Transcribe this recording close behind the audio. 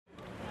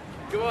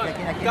Come on.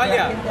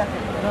 Italia.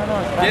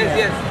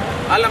 Yes.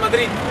 Alla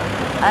Madrid.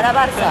 Alla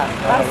Barça.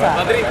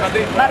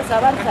 Madrid.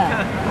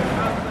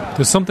 Barça.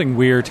 There's something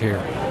weird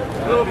here.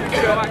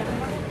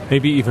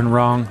 Maybe even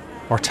wrong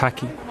or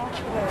tacky.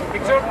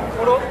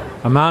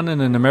 A man in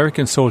an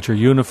American soldier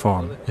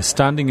uniform is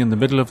standing in the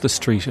middle of the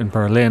street in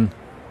Berlin,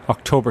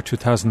 October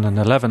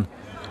 2011,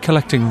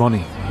 collecting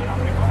money.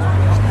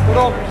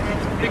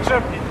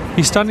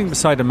 He's standing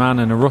beside a man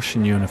in a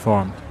Russian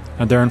uniform,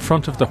 and they're in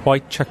front of the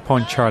white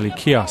Checkpoint Charlie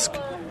kiosk,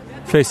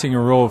 facing a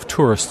row of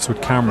tourists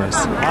with cameras.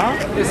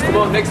 Yes, come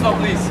on, next one,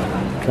 please.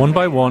 One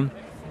by one,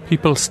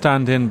 people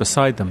stand in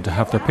beside them to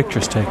have their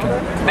pictures taken.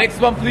 Next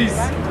one, please.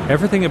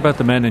 Everything about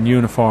the men in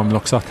uniform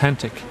looks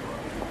authentic,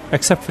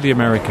 except for the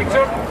American.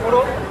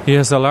 He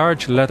has a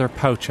large leather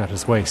pouch at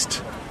his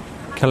waist,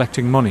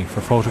 collecting money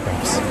for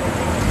photographs.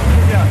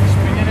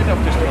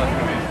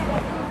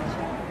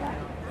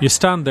 You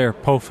stand there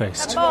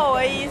po-faced.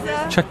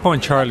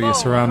 Checkpoint Charlie is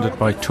surrounded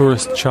by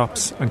tourist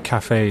shops and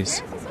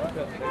cafes.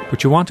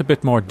 But you want a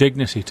bit more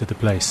dignity to the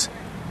place,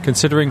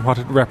 considering what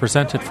it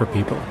represented for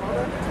people.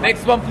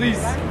 Next one,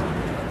 please.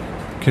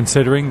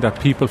 Considering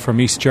that people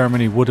from East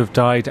Germany would have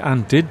died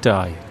and did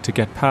die to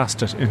get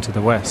past it into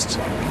the West.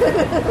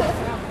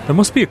 There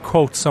must be a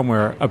quote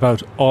somewhere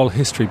about all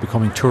history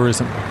becoming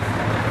tourism.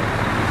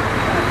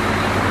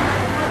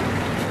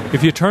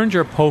 If you turned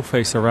your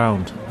po-face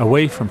around,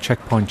 away from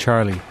Checkpoint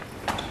Charlie,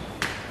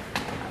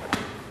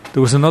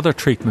 there was another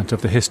treatment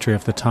of the history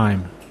of the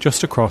time,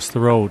 just across the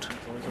road.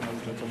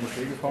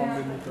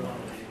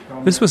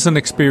 This was an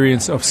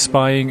experience of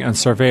spying and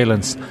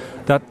surveillance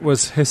that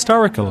was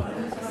historical,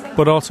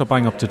 but also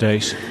bang up to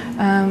date.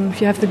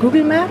 You have the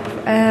Google map,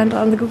 and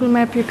on the Google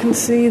map you can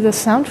see the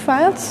sound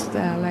files.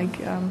 They're like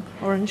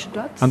orange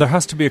dots. And there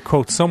has to be a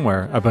quote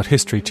somewhere about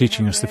history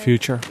teaching us the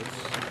future.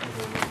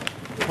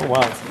 Oh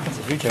wow, that's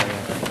a huge area.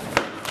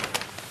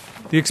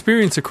 The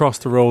experience across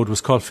the road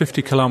was called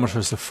 50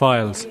 Kilometres of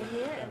Files,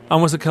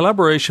 and was a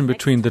collaboration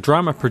between the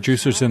drama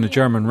producers in a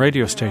German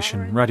radio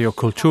station, Radio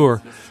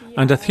Kultur,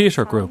 and a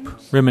theatre group,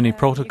 Rimini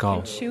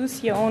Protokoll.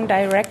 Choose your own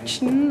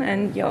direction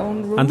and your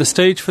own route. And the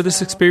stage for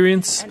this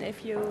experience?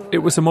 It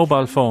was a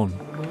mobile phone.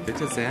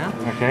 Bitte sehr.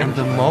 Okay. And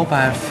the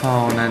mobile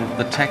phone and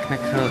the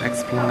technical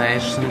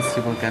explanations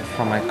you will get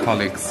from my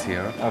colleagues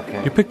here.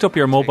 Okay. You picked up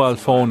your mobile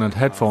phone and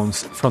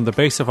headphones from the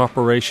base of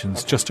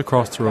operations just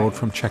across the road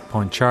from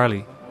Checkpoint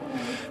Charlie.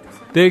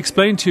 They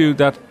explained to you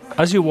that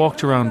as you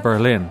walked around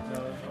Berlin,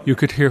 you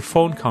could hear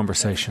phone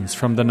conversations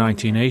from the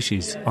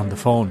 1980s on the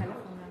phone.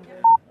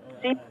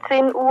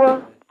 17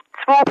 Uhr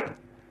 2.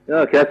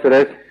 Ja, kennst du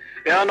das?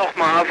 Ja,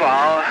 nochmal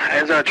war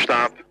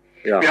Einsatzstab.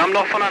 Ja. Wir haben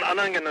noch von einem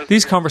anderen genossen.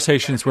 These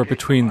conversations were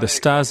between the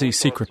Stasi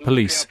secret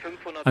police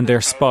and their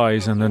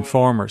spies and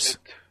informers.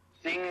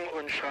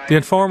 The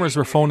informers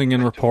were phoning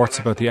in reports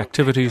about the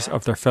activities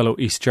of their fellow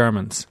East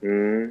Germans.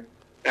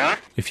 Ja?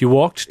 If you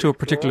walked to a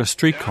particular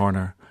street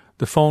corner,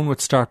 the phone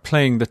would start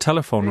playing the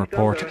telephone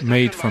report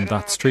made from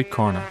that street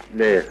corner.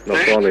 Nee,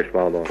 noch gar nicht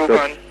war da. Guck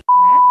an.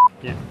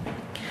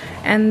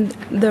 And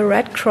the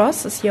Red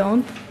Cross is your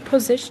own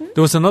position.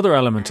 There was another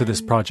element to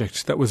this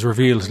project that was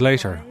revealed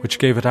later, which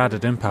gave it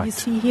added You impact.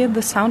 see here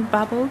the sound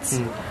bubbles,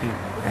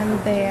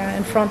 and they are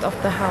in front of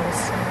the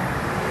house.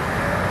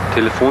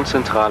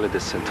 Telefonzentrale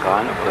des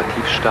zentralen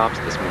Operativstabs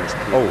des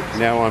Ministeriums. Oh,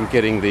 now I'm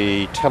getting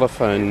the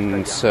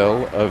telephone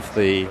cell of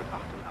the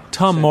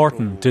Tom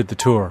Morton did the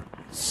tour.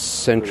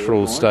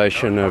 central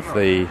station of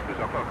the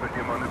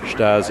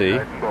Stasi.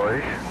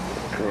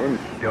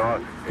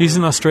 He's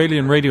an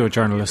Australian radio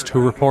journalist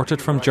who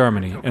reported from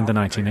Germany in the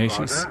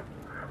 1980s.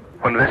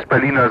 Von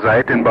Westberliner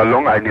Seite ein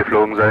Ballon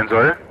eingeflogen sein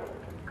soll.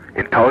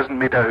 In 1000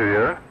 Meter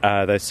Höhe.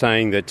 They're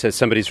saying that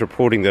somebody's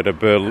reporting that a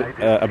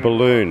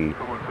balloon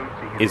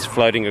is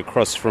floating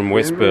across from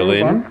West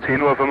Berlin.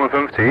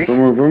 10:55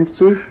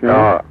 Uhr.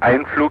 Ja,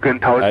 Einflug in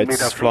 1000 Meter.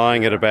 It's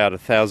flying at about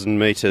 1,000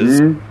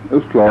 meters.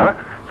 Ist klar.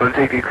 Sonst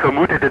ich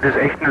vermute, das ist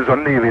echt eine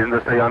Sonde gewesen,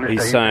 dass da ja nicht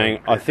He's saying,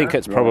 I think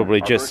it's probably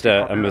just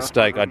a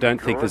mistake. I don't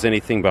think there's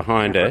anything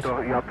behind it.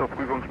 Ihr habt doch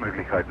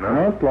Prüfungsmöglichkeiten, ne?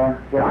 Ja, klar.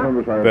 Sag mir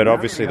Bescheid. But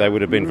obviously they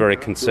would have been very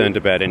concerned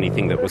about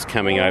anything that was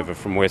coming over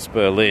from West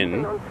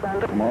Berlin.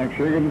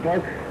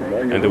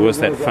 And there was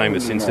that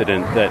famous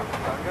incident that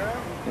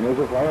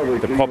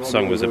the pop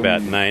song was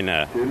about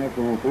Nena,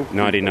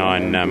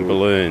 99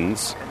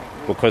 balloons,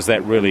 because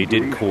that really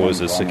did cause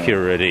a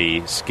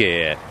security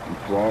scare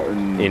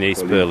in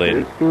East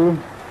Berlin.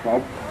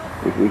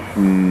 Es ist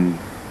ein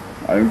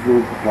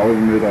Einflug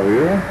 1000 Meter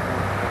Höhe,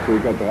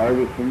 ca. 3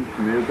 bis 5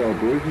 Meter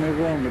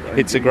Durchmesser.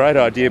 It's a great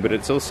idea, but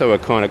it's also a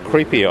kind of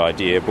creepy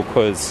idea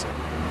because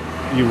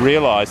you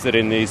realise that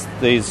in these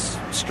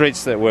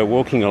streets that we're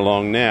walking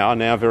along now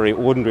very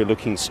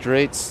ordinary-looking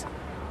streets.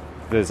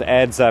 There's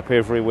ads up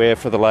everywhere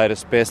for the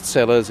latest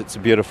bestsellers. It's a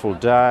beautiful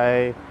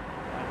day.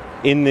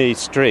 In these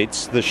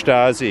streets, the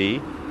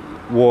Stasi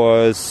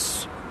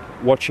was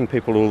watching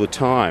people all the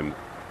time.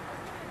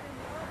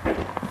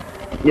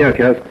 Ja,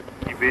 Kerst.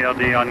 Die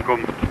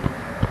BRD-Ankunft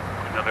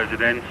in der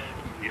Residenz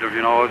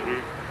Niederschönhausen.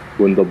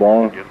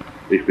 Wunderbar.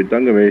 Ich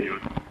bedanke mich.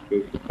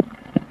 Tschüss.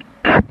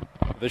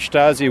 The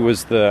Stasi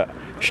was the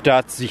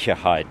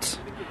Staatssicherheit,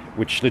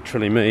 which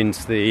literally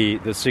means the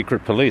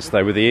secret police.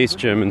 They were the East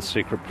German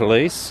secret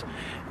police,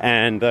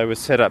 and they were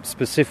set up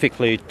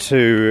specifically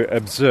to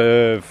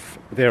observe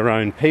their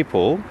own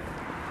people.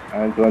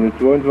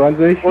 21,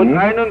 und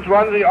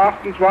 21,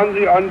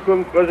 28,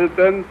 Ankunft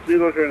Präsident,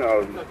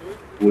 Niederschönhausen.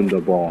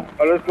 Wunderbar.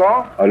 Alles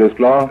klar? Alles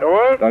klar.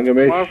 Jawohl. Danke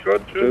mich. Mach's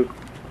gut. Tschüss.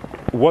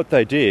 What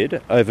they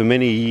did over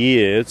many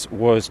years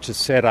was to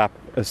set up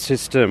a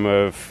system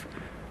of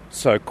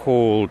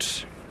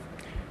so-called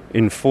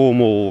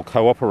informal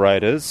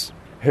cooperators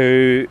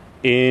who,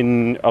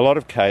 in a lot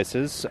of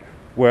cases,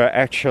 were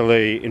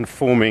actually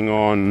informing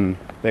on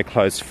their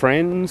close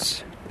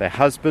friends, their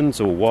husbands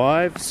or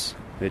wives,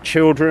 their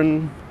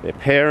children, their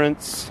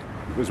parents,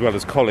 as well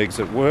as colleagues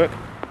at work.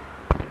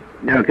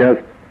 Ja,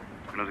 Kerst.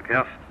 Also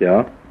Kerst.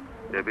 Ja.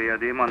 Der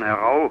BRD-Mann Herr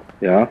Rau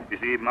Ja.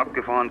 ist eben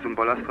abgefahren zum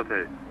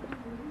Palasthotel.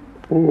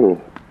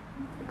 Oh.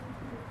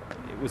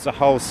 It was a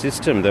whole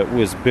system that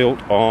was built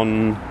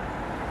on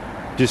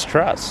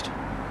distrust.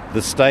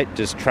 The state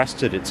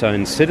distrusted its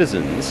own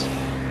citizens,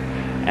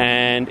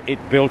 and it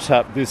built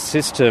up this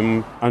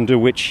system under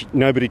which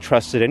nobody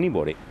trusted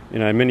anybody. You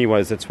know, in many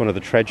ways, that's one of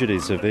the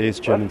tragedies of the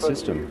East German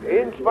system.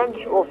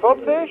 21:40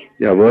 Uhr?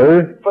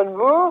 Jawohl. Von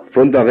wo?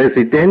 Von der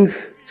Residenz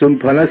zum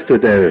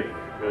Palasthotel.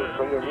 Das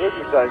soll ja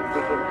möglich sein,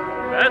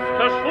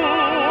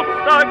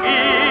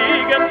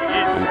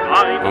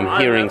 I'm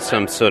hearing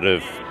some sort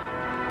of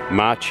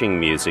marching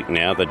music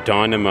now, the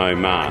Dynamo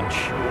March.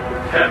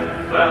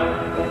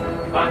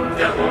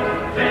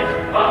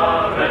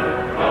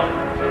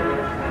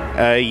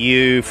 Are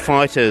you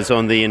fighters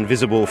on the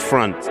invisible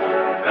front?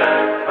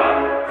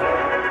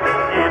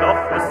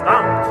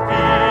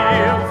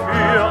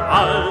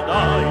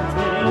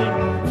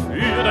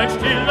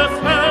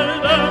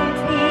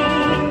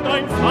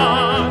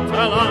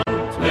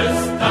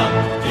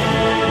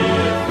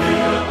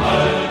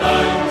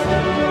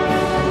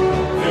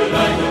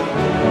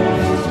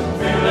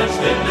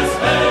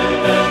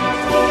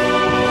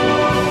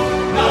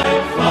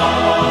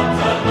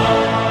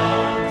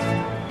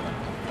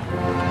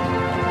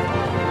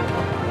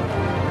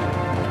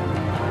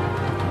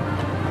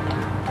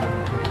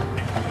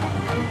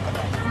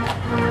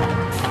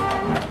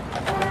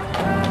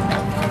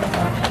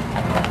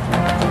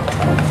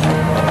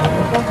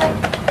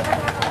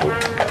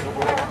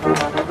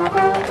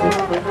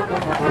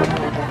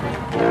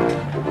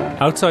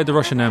 Outside the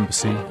Russian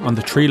embassy, on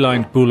the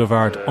tree-lined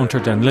boulevard Unter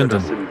den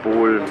Linden,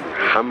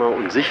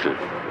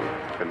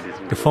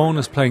 the phone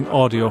is playing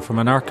audio from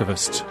an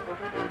archivist.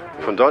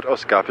 Von dort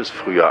aus gab es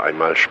früher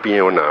einmal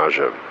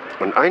Spionage.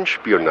 Und ein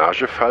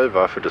Spionagefall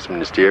war für das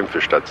Ministerium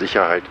für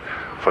Staatssicherheit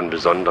von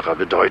besonderer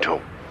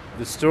Bedeutung.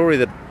 The story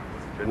that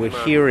we're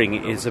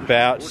hearing is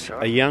about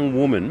a young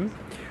woman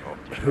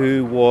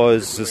who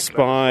was a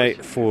spy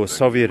for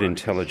Soviet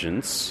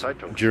intelligence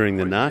during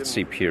the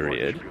Nazi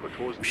period.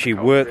 She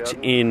worked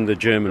in the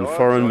German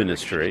Foreign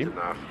Ministry,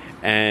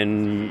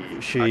 and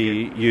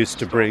she used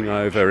to bring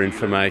over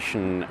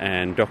information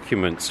and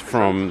documents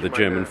from the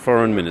German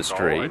Foreign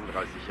Ministry.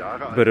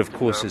 But of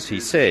course, as he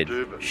said,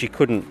 she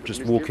couldn't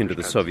just walk into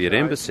the Soviet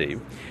embassy.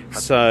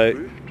 So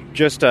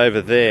just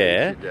over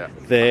there,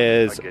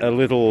 there's a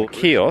little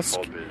kiosk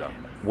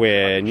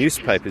where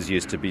newspapers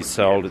used to be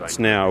sold. It's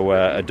now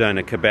a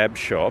doner kebab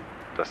shop.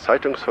 Das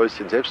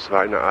Zeitungshäuschen selbst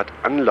war eine Art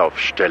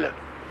Anlaufstelle.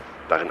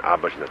 Darin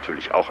arbeitet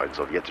natürlich auch ein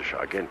sowjetischer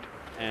Agent.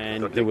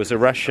 And there was a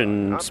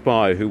Russian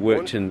spy who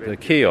worked in the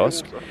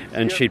kiosk,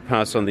 and she'd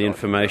pass on the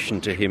information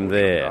to him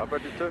there.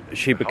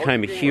 She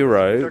became a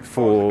hero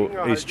for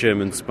East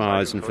German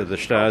spies and for the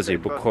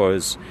Stasi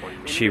because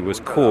she was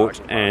caught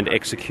and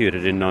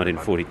executed in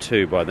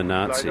 1942 by the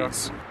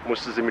Nazis.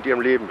 Musste sie mit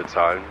ihrem Leben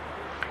bezahlen.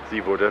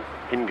 Sie wurde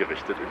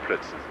hingerichtet in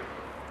Plötzen.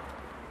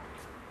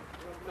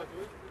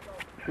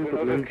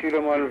 100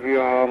 Kilometer,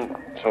 wir haben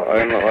zur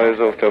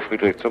Einreise auf der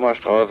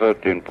Friedrich-Zimmer-Straße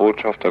den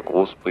Botschafter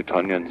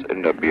Großbritanniens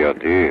in der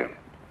BRD.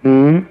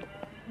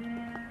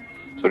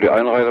 So, die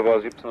Einreise war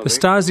 17:16. The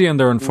Stasi and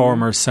their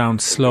informers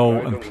sound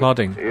slow and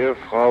plodding.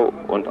 Ehefrau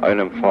und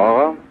einem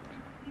Fahrer.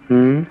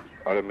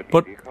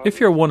 But if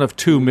you're one of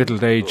two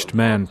middle-aged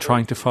men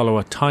trying to follow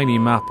a tiny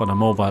map on a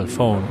mobile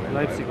phone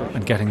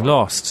and getting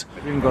lost,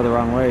 We didn't go the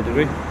wrong way, did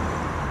we?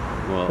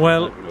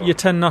 well, you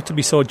tend not to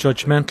be so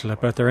judgmental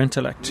about their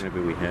intellect. Maybe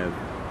we have.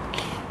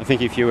 I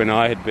think if you and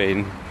I had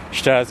been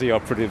Stasi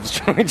operatives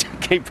trying to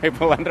keep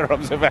people under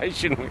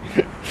observation,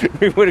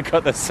 we would have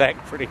got the sack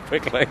pretty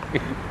quickly.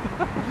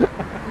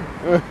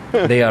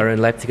 They are in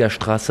Leipziger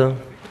Straße,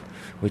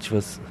 which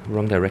was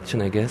wrong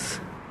direction, I guess.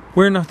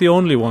 We're not the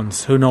only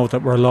ones who know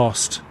that we're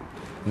lost.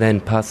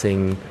 Then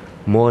passing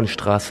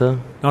Mohrenstraße,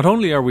 Not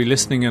only are we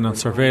listening in on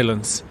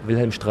surveillance,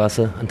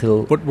 Wilhelmstraße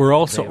until but we're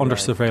also under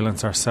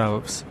surveillance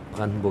ourselves.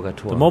 Brandenburger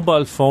Tor. The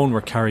mobile phone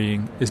we're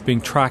carrying is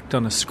being tracked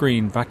on a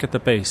screen back at the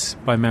base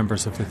by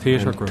members of the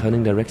theatre And group.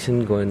 turning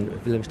direction, going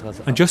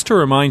Wilhelmstraße. And just to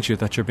remind you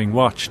that you're being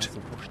watched,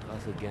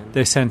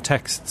 they send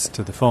texts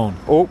to the phone.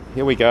 Oh,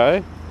 here we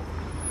go.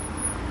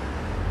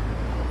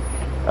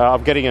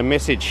 I'm getting a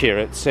message here.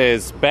 It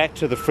says, back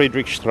to the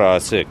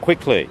Friedrichstraße,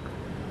 quickly.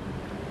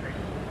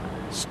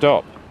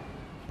 Stop.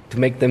 To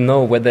make them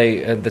know where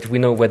that we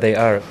know where they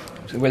are.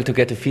 Well, to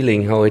get a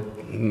feeling how it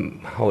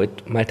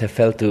might have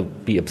felt to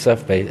be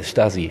observed by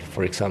Stasi,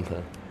 for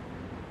example.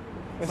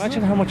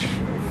 Imagine how much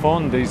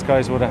fun these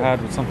guys would have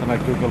had with something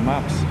like Google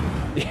Maps.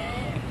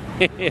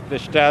 The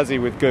Stasi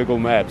with Google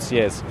Maps,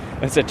 yes.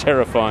 That's a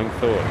terrifying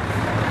thought.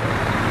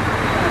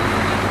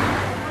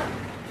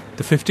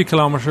 The 50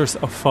 Kilometres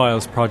of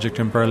Files project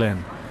in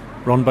Berlin,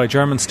 run by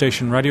German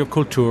station Radio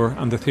Kultur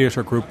and the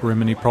theatre group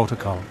Rimini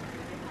Protokoll.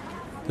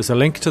 There's a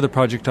link to the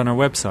project on our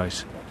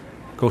website.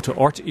 Go to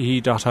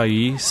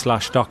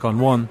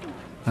rte.ie/doc-on-one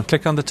and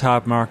click on the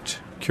tab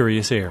marked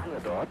Curious Ear.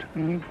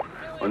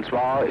 Und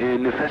zwar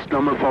eine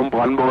Festnahme vom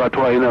Brandenburger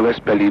Tor einer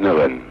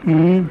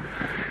Westberlinerin.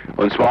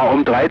 Und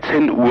zwar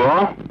 13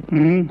 Uhr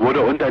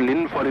wurde unter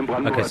Linden vor dem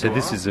Brandenburger Okay, so Tor.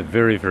 this is a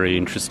very, very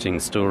interesting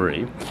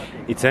story.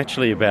 It's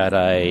actually about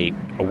a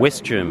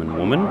West German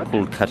woman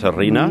called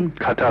Katharina.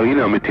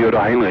 Katharina mit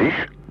Theodor Heinrich.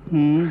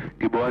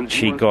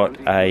 She got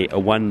a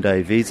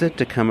one-day visa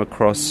to come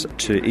across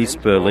to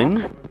East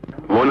Berlin.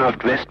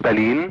 Wohnhaft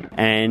West-Berlin.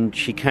 And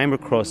she came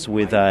across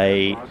with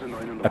a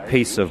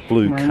piece of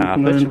blue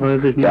carpet.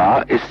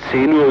 Ja, ist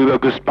 10 Uhr über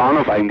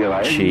Güstbahnhof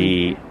eingereist.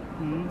 She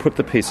put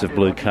the piece of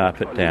blue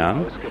carpet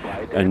down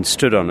and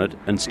stood on it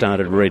and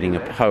started reading a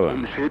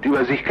poem. Schild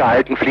über sich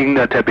gehalten,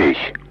 fliegender Teppich.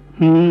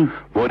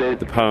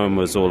 The poem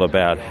was all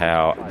about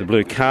how the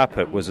blue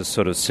carpet was a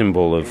sort of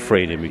symbol of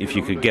freedom. If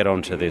you could get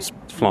onto this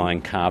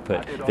flying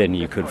carpet, then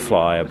you could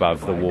fly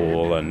above the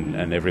wall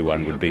and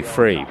everyone would be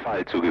free.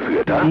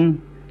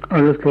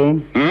 Alles klar.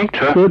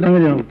 Gut, danke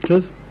dir.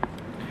 Tschüss.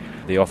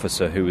 The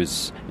officer who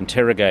was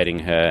interrogating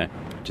her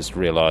just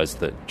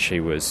realised that she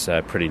was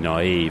pretty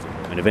naive,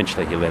 and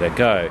eventually he let her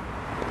go.